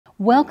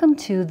Welcome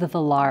to the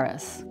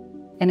Volaris,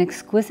 an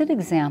exquisite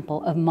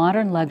example of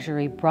modern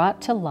luxury brought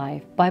to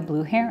life by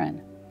Blue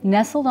Heron.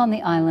 Nestled on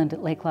the island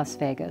at Lake Las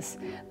Vegas,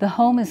 the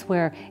home is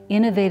where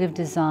innovative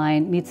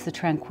design meets the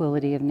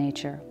tranquility of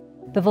nature.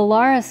 The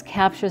Volaris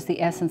captures the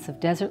essence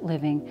of desert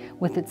living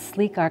with its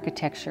sleek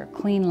architecture,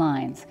 clean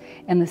lines,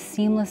 and the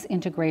seamless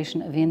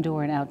integration of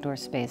indoor and outdoor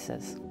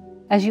spaces.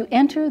 As you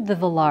enter the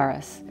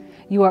Volaris,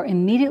 you are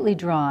immediately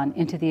drawn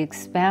into the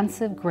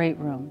expansive great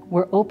room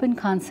where open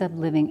concept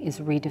living is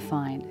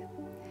redefined.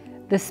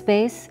 The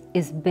space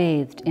is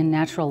bathed in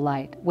natural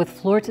light, with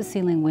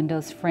floor-to-ceiling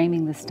windows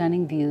framing the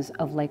stunning views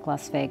of Lake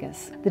Las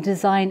Vegas. The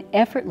design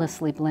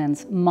effortlessly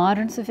blends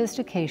modern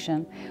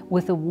sophistication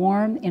with a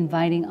warm,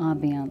 inviting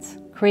ambiance,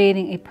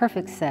 creating a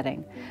perfect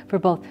setting for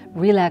both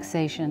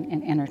relaxation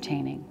and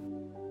entertaining.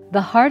 The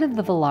heart of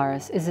the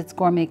Volaris is its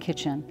gourmet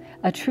kitchen,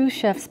 a true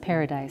chef's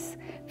paradise,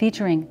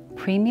 featuring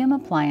premium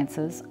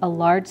appliances, a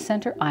large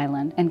center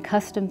island, and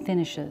custom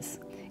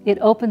finishes. It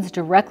opens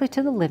directly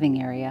to the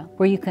living area,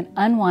 where you can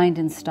unwind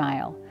in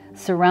style,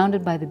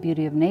 surrounded by the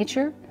beauty of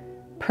nature,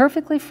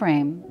 perfectly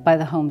framed by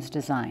the home's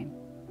design.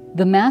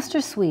 The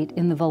master suite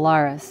in the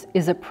Volaris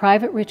is a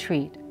private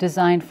retreat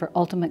designed for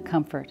ultimate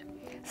comfort.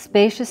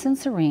 Spacious and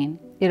serene,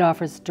 it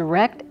offers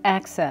direct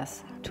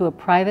access to a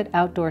private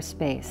outdoor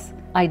space,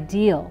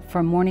 ideal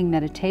for morning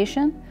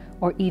meditation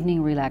or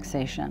evening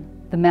relaxation.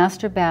 The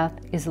master bath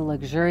is a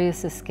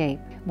luxurious escape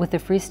with a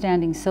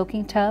freestanding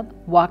soaking tub,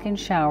 walk-in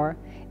shower,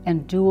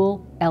 and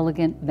dual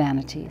elegant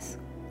vanities.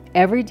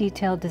 Every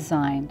detail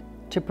designed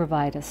to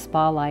provide a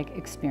spa-like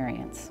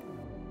experience.